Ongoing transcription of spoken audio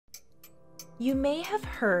You may have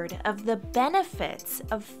heard of the benefits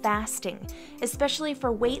of fasting, especially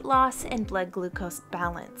for weight loss and blood glucose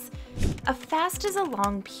balance. A fast is a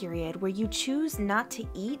long period where you choose not to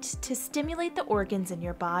eat to stimulate the organs in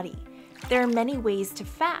your body. There are many ways to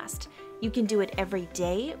fast. You can do it every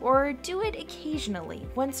day or do it occasionally,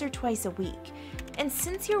 once or twice a week. And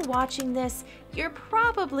since you're watching this, you're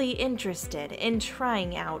probably interested in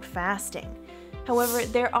trying out fasting. However,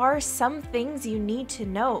 there are some things you need to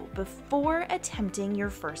know before attempting your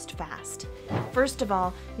first fast. First of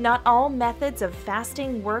all, not all methods of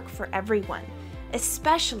fasting work for everyone,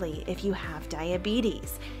 especially if you have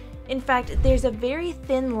diabetes. In fact, there's a very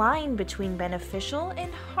thin line between beneficial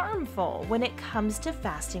and harmful when it comes to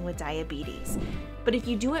fasting with diabetes. But if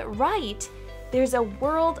you do it right, there's a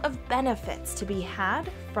world of benefits to be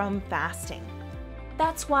had from fasting.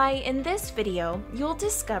 That's why in this video, you'll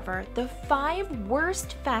discover the 5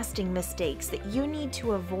 worst fasting mistakes that you need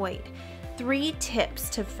to avoid, 3 tips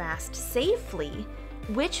to fast safely,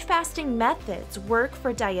 which fasting methods work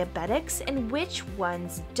for diabetics and which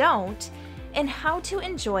ones don't, and how to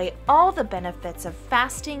enjoy all the benefits of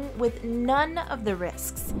fasting with none of the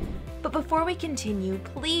risks. But before we continue,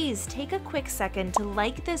 please take a quick second to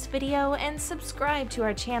like this video and subscribe to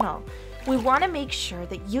our channel. We want to make sure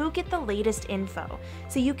that you get the latest info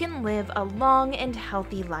so you can live a long and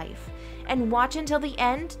healthy life. And watch until the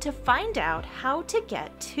end to find out how to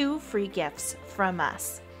get 2 free gifts from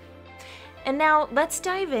us. And now let's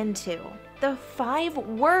dive into the 5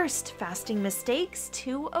 worst fasting mistakes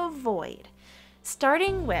to avoid.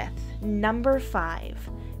 Starting with number 5,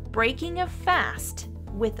 breaking a fast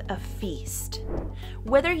with a feast.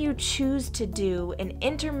 Whether you choose to do an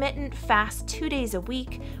intermittent fast 2 days a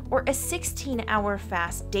week or a 16-hour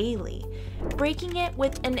fast daily, breaking it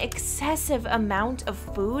with an excessive amount of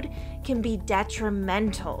food can be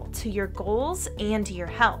detrimental to your goals and to your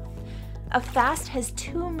health. A fast has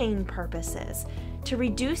 2 main purposes: to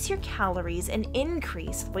reduce your calories and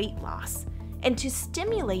increase weight loss, and to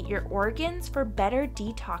stimulate your organs for better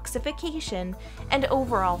detoxification and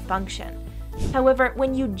overall function. However,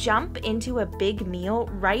 when you jump into a big meal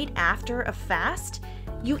right after a fast,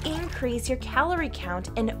 you increase your calorie count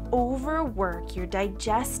and overwork your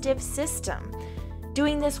digestive system.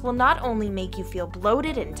 Doing this will not only make you feel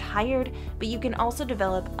bloated and tired, but you can also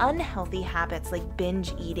develop unhealthy habits like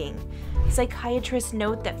binge eating. Psychiatrists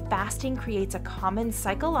note that fasting creates a common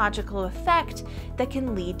psychological effect that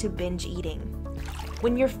can lead to binge eating.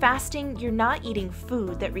 When you're fasting, you're not eating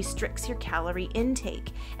food that restricts your calorie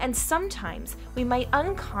intake, and sometimes we might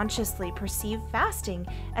unconsciously perceive fasting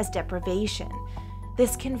as deprivation.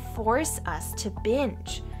 This can force us to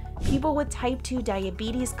binge. People with type 2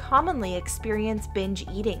 diabetes commonly experience binge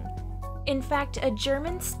eating. In fact, a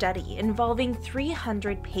German study involving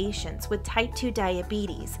 300 patients with type 2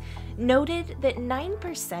 diabetes noted that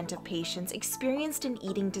 9% of patients experienced an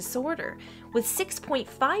eating disorder, with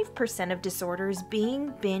 6.5% of disorders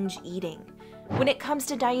being binge eating. When it comes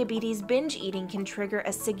to diabetes, binge eating can trigger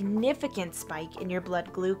a significant spike in your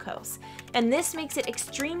blood glucose, and this makes it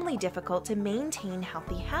extremely difficult to maintain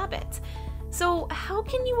healthy habits. So, how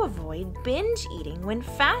can you avoid binge eating when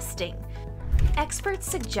fasting? Experts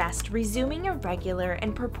suggest resuming a regular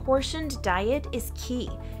and proportioned diet is key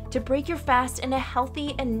to break your fast in a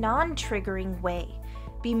healthy and non-triggering way.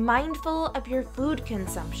 Be mindful of your food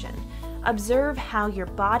consumption. Observe how your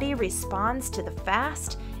body responds to the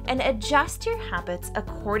fast and adjust your habits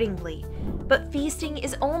accordingly. But feasting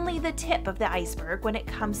is only the tip of the iceberg when it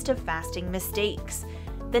comes to fasting mistakes.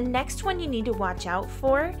 The next one you need to watch out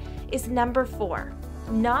for is number 4,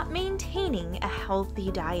 not maintaining a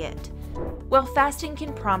healthy diet. While fasting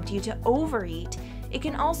can prompt you to overeat, it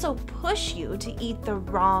can also push you to eat the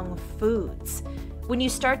wrong foods. When you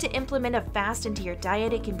start to implement a fast into your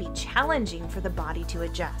diet, it can be challenging for the body to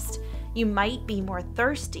adjust. You might be more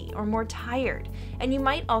thirsty or more tired, and you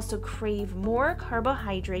might also crave more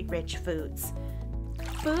carbohydrate-rich foods.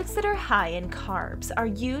 Foods that are high in carbs are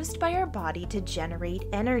used by our body to generate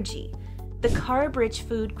energy. The carb-rich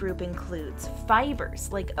food group includes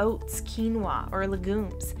fibers like oats, quinoa, or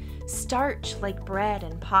legumes, starch like bread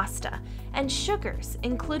and pasta, and sugars,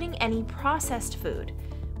 including any processed food.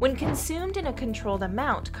 When consumed in a controlled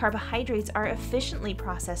amount, carbohydrates are efficiently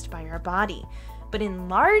processed by our body. But in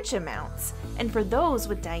large amounts, and for those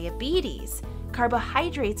with diabetes,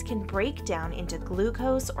 carbohydrates can break down into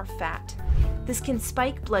glucose or fat. This can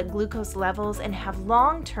spike blood glucose levels and have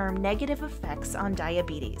long-term negative effects on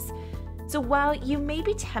diabetes. So while you may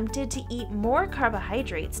be tempted to eat more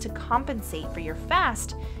carbohydrates to compensate for your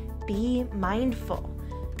fast, be mindful.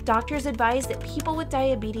 Doctors advise that people with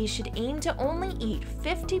diabetes should aim to only eat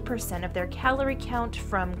 50% of their calorie count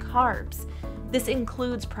from carbs. This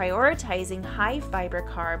includes prioritizing high fiber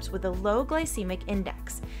carbs with a low glycemic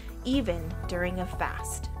index, even during a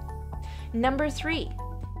fast. Number 3,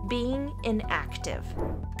 being inactive.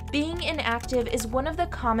 Being inactive is one of the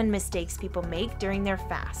common mistakes people make during their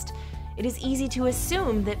fast. It is easy to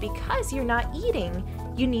assume that because you're not eating,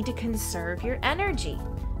 you need to conserve your energy.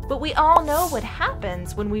 But we all know what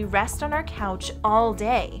happens when we rest on our couch all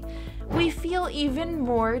day. We feel even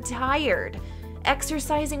more tired.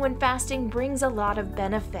 Exercising when fasting brings a lot of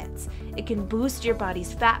benefits. It can boost your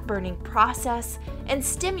body's fat-burning process and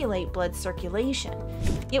stimulate blood circulation.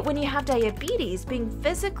 Yet when you have diabetes, being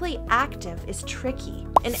physically active is tricky,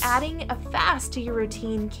 and adding a fast to your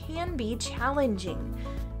routine can be challenging.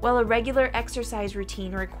 While a regular exercise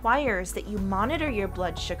routine requires that you monitor your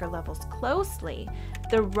blood sugar levels closely,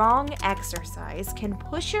 the wrong exercise can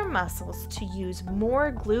push your muscles to use more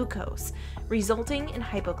glucose, resulting in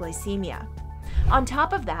hypoglycemia. On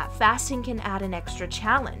top of that, fasting can add an extra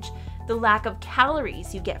challenge. The lack of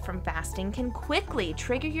calories you get from fasting can quickly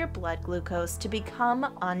trigger your blood glucose to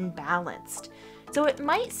become unbalanced. So it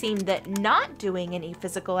might seem that not doing any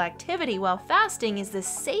physical activity while fasting is the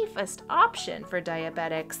safest option for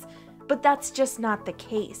diabetics, but that's just not the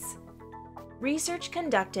case. Research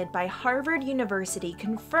conducted by Harvard University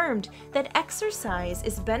confirmed that exercise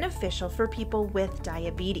is beneficial for people with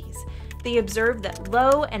diabetes. They observed that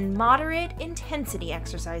low and moderate intensity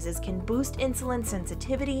exercises can boost insulin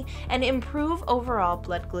sensitivity and improve overall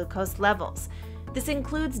blood glucose levels. This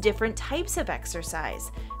includes different types of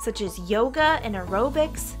exercise, such as yoga and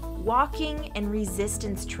aerobics, walking, and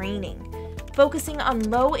resistance training. Focusing on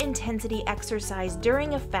low-intensity exercise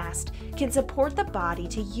during a fast can support the body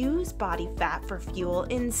to use body fat for fuel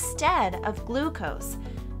instead of glucose.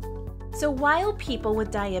 So while people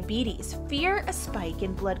with diabetes fear a spike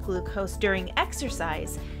in blood glucose during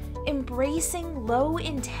exercise, embracing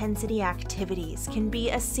low-intensity activities can be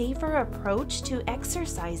a safer approach to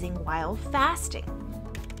exercising while fasting.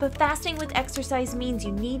 But fasting with exercise means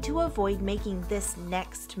you need to avoid making this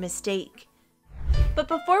next mistake. But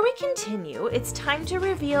before we continue, it's time to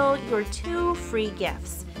reveal your 2 free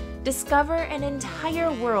gifts. Discover an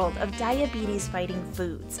entire world of diabetes-fighting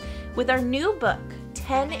foods with our new book,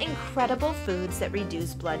 10 Incredible Foods That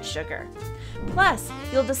Reduce Blood Sugar. Plus,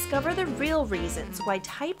 you'll discover the real reasons why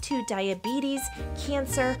type 2 diabetes,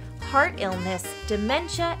 cancer, heart illness,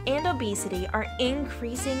 dementia, and obesity are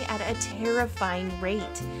increasing at a terrifying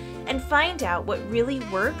rate, and find out what really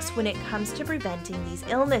works when it comes to preventing these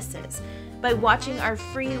illnesses by watching our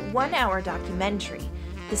free 1-hour documentary,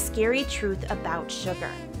 The Scary Truth About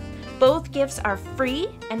Sugar. Both gifts are free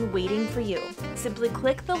and waiting for you. Simply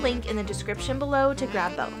click the link in the description below to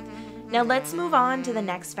grab both. Now let's move on to the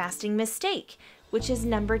next fasting mistake, which is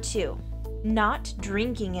number 2, not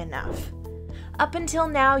drinking enough. Up until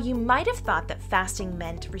now, you might have thought that fasting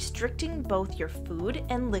meant restricting both your food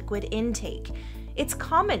and liquid intake. It's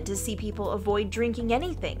common to see people avoid drinking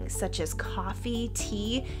anything, such as coffee,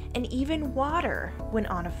 tea, and even water when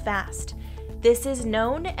on a fast. This is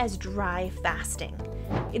known as dry fasting.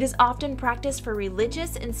 It is often practiced for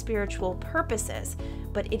religious and spiritual purposes,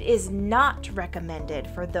 but it is not recommended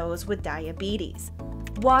for those with diabetes.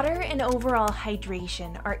 Water and overall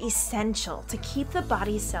hydration are essential to keep the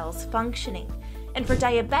body cells functioning. And for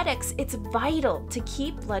diabetics, it's vital to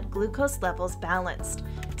keep blood glucose levels balanced.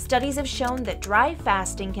 Studies have shown that dry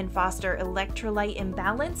fasting can foster electrolyte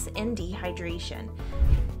imbalance and dehydration.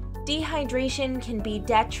 Dehydration can be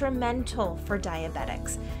detrimental for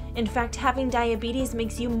diabetics. In fact, having diabetes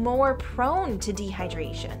makes you more prone to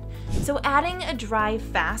dehydration. So adding a dry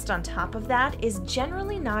fast on top of that is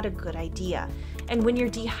generally not a good idea. And when you're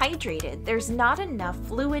dehydrated, there's not enough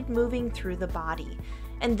fluid moving through the body.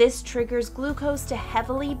 And this triggers glucose to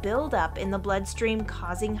heavily build up in the bloodstream,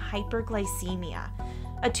 causing hyperglycemia.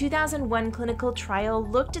 A 2001 clinical trial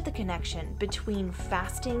looked at the connection between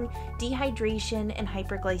fasting, dehydration, and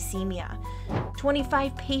hyperglycemia.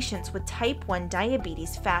 25 patients with type 1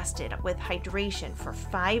 diabetes fasted with hydration for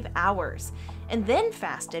 5 hours, and then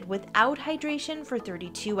fasted without hydration for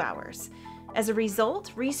 32 hours. As a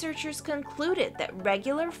result, researchers concluded that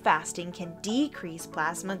regular fasting can decrease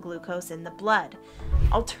plasma glucose in the blood.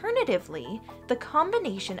 Alternatively, the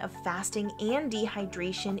combination of fasting and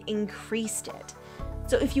dehydration increased it.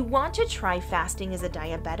 So if you want to try fasting as a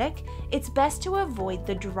diabetic, it's best to avoid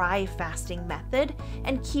the dry fasting method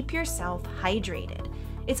and keep yourself hydrated.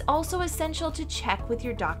 It's also essential to check with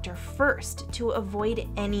your doctor first to avoid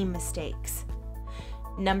any mistakes.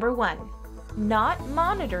 Number 1. Not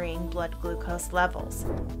monitoring blood glucose levels.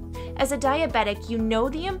 As a diabetic, you know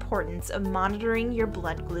the importance of monitoring your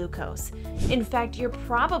blood glucose. In fact, you're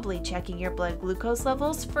probably checking your blood glucose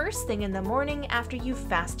levels first thing in the morning after you've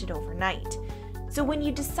fasted overnight. So when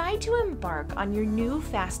you decide to embark on your new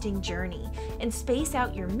fasting journey and space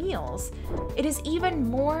out your meals, it is even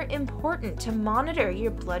more important to monitor your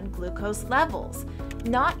blood glucose levels.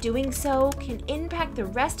 Not doing so can impact the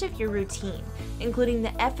rest of your routine, including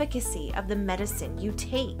the efficacy of the medicine you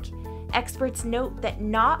take. Experts note that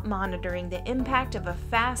not monitoring the impact of a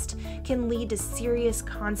fast can lead to serious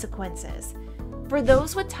consequences. For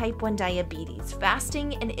those with type 1 diabetes,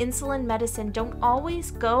 fasting and insulin medicine don't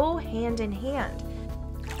always go hand in hand.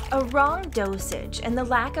 A wrong dosage and the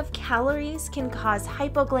lack of calories can cause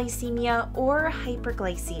hypoglycemia or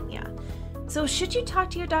hyperglycemia. So should you talk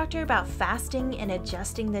to your doctor about fasting and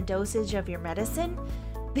adjusting the dosage of your medicine?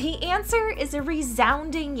 The answer is a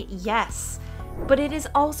resounding yes. But it is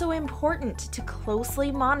also important to closely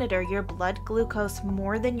monitor your blood glucose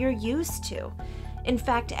more than you're used to. In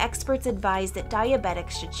fact, experts advise that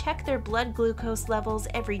diabetics should check their blood glucose levels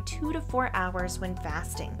every 2 to 4 hours when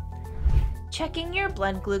fasting. Checking your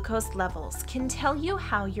blood glucose levels can tell you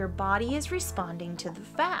how your body is responding to the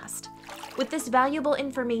fast. With this valuable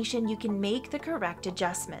information, you can make the correct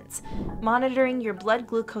adjustments. Monitoring your blood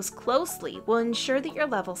glucose closely will ensure that your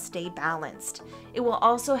levels stay balanced. It will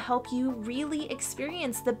also help you really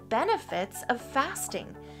experience the benefits of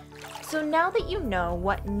fasting. So now that you know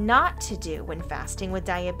what not to do when fasting with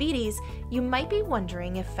diabetes, you might be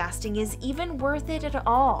wondering if fasting is even worth it at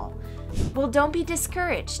all. Well, don't be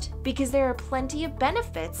discouraged, because there are plenty of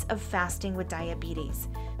benefits of fasting with diabetes.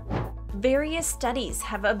 Various studies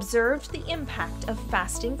have observed the impact of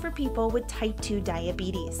fasting for people with type 2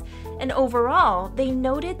 diabetes, and overall, they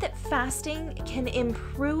noted that fasting can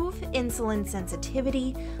improve insulin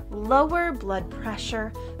sensitivity, lower blood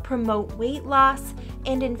pressure, promote weight loss,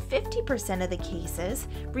 and in 50% of the cases,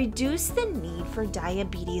 reduce the need for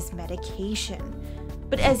diabetes medication.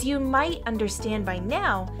 But as you might understand by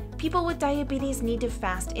now, people with diabetes need to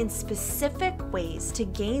fast in specific ways to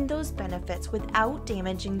gain those benefits without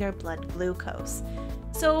damaging their blood glucose.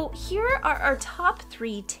 So here are our top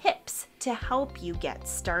 3 tips to help you get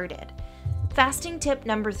started. Fasting tip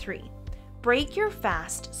number 3, break your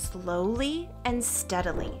fast slowly and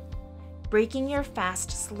steadily. Breaking your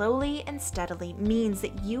fast slowly and steadily means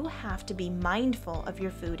that you have to be mindful of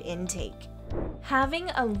your food intake. Having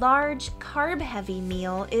a large, carb-heavy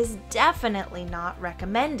meal is definitely not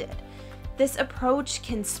recommended. This approach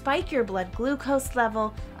can spike your blood glucose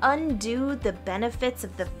level, undo the benefits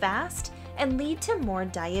of the fast, and lead to more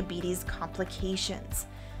diabetes complications.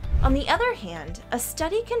 On the other hand, a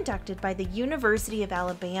study conducted by the University of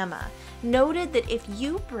Alabama noted that if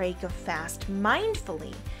you break a fast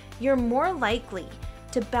mindfully, you're more likely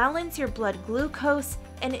to balance your blood glucose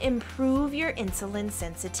and improve your insulin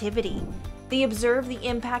sensitivity. They observed the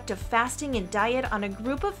impact of fasting and diet on a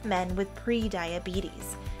group of men with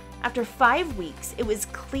pre-diabetes. After 5 weeks, it was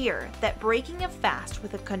clear that breaking a fast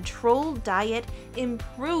with a controlled diet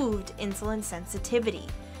improved insulin sensitivity.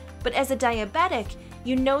 But as a diabetic,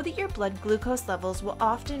 you know that your blood glucose levels will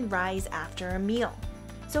often rise after a meal.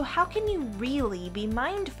 So how can you really be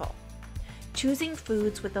mindful? Choosing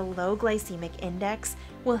foods with a low glycemic index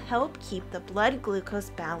will help keep the blood glucose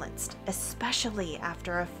balanced, especially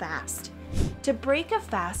after a fast. To break a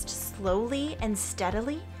fast slowly and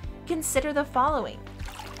steadily, consider the following.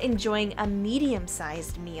 Enjoying a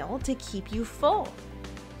medium-sized meal to keep you full.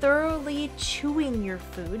 Thoroughly chewing your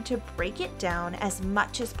food to break it down as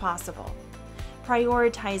much as possible.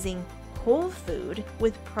 Prioritizing whole food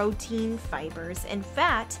with protein, fibers, and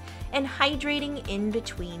fat, and hydrating in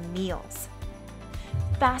between meals.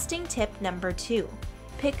 Fasting tip number 2,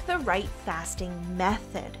 pick the right fasting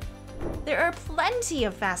method. There are plenty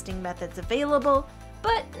of fasting methods available,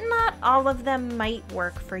 but not all of them might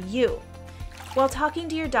work for you. While talking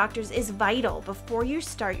to your doctors is vital before you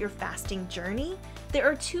start your fasting journey, there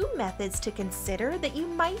are 2 methods to consider that you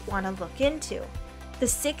might want to look into: the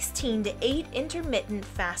 16-8 intermittent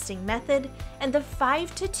fasting method and the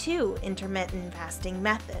 5-2 intermittent fasting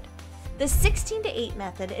method. The 16-8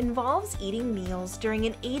 method involves eating meals during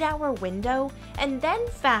an 8-hour window and then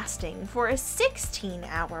fasting for a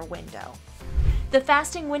 16-hour window. The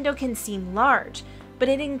fasting window can seem large, but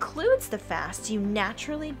it includes the fasts you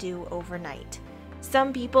naturally do overnight.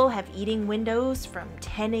 Some people have eating windows from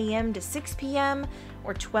 10 a.m. to 6 p.m.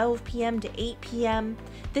 or 12 p.m. to 8 p.m.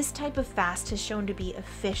 This type of fast has shown to be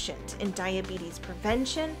efficient in diabetes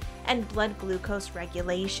prevention and blood glucose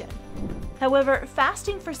regulation. However,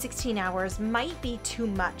 fasting for 16 hours might be too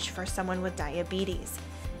much for someone with diabetes.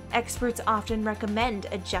 Experts often recommend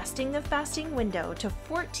adjusting the fasting window to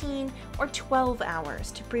 14 or 12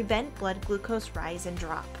 hours to prevent blood glucose rise and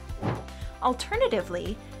drop.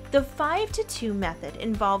 Alternatively, the 5-2 method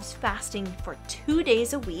involves fasting for 2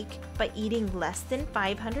 days a week by eating less than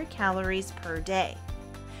 500 calories per day.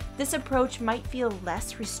 This approach might feel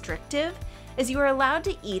less restrictive as you are allowed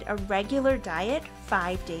to eat a regular diet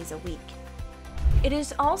 5 days a week. It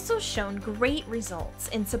has also shown great results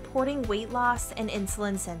in supporting weight loss and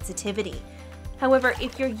insulin sensitivity. However,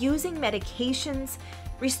 if you're using medications,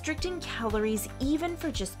 restricting calories even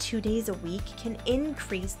for just 2 days a week can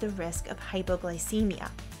increase the risk of hypoglycemia.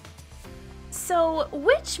 So,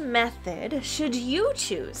 which method should you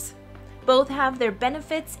choose? Both have their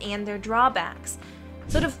benefits and their drawbacks.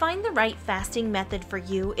 So to find the right fasting method for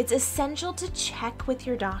you, it's essential to check with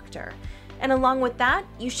your doctor. And along with that,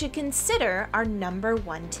 you should consider our number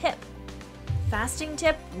 1 tip. Fasting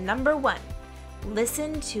tip number 1,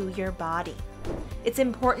 listen to your body. It's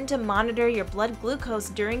important to monitor your blood glucose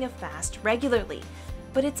during a fast regularly,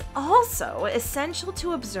 but it's also essential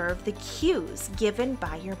to observe the cues given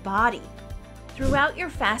by your body. Throughout your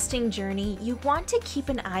fasting journey, you want to keep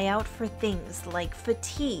an eye out for things like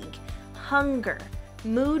fatigue, hunger,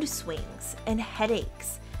 mood swings, and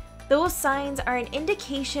headaches. Those signs are an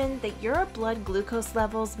indication that your blood glucose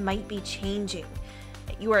levels might be changing,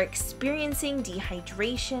 that you are experiencing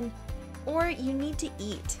dehydration, or you need to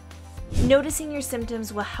eat. Noticing your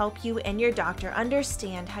symptoms will help you and your doctor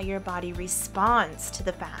understand how your body responds to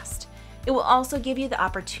the fast. It will also give you the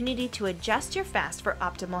opportunity to adjust your fast for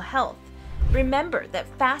optimal health. Remember that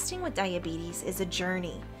fasting with diabetes is a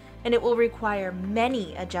journey, and it will require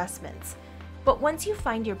many adjustments. But once you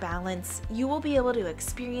find your balance, you will be able to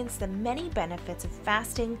experience the many benefits of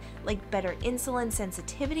fasting, like better insulin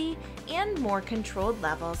sensitivity and more controlled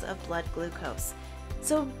levels of blood glucose.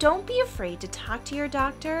 So don't be afraid to talk to your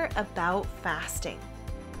doctor about fasting.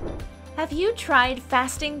 Have you tried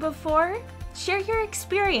fasting before? Share your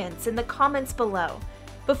experience in the comments below.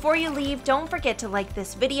 Before you leave, don't forget to like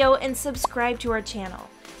this video and subscribe to our channel.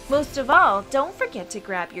 Most of all, don't forget to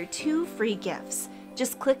grab your 2 free gifts.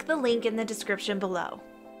 Just click the link in the description below.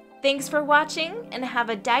 Thanks for watching and have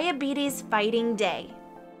a diabetes fighting day.